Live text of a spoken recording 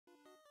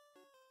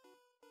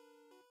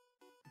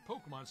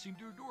Pokemon seem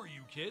to adore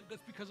you, kid.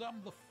 That's because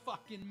I'm the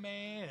fucking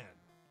man.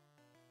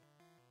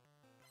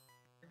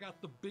 I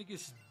got the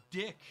biggest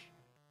dick.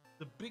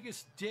 The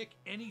biggest dick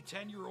any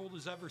 10-year-old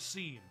has ever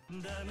seen.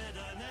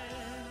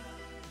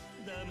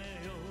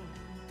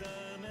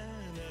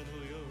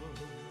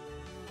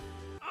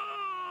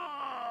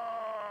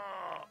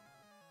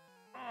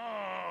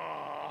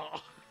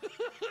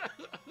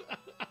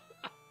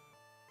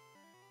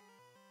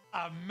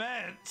 I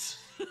meant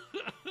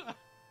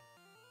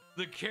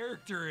the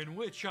character in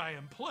which I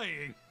am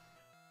playing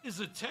is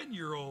a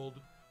 10-year-old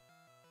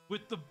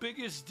with the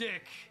biggest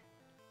dick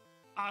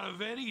out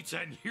of any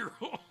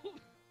 10-year-old.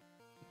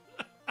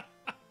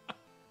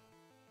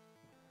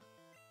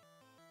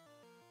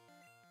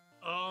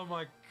 Oh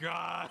my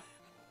god.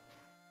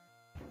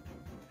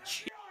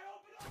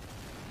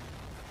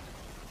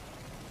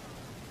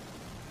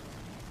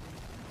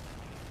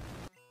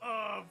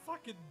 Oh, I'm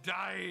fucking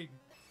dying.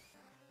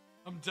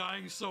 I'm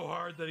dying so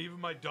hard that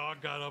even my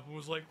dog got up and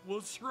was like,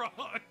 "What's wrong?"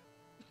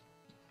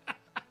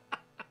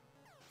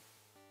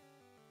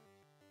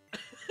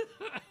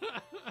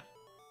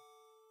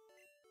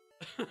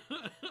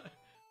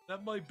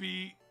 That might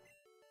be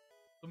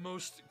the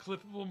most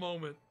clippable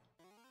moment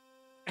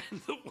and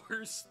the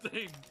worst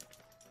thing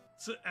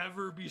to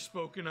ever be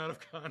spoken out of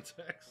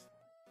context.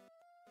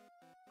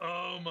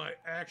 Oh my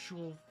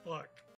actual fuck.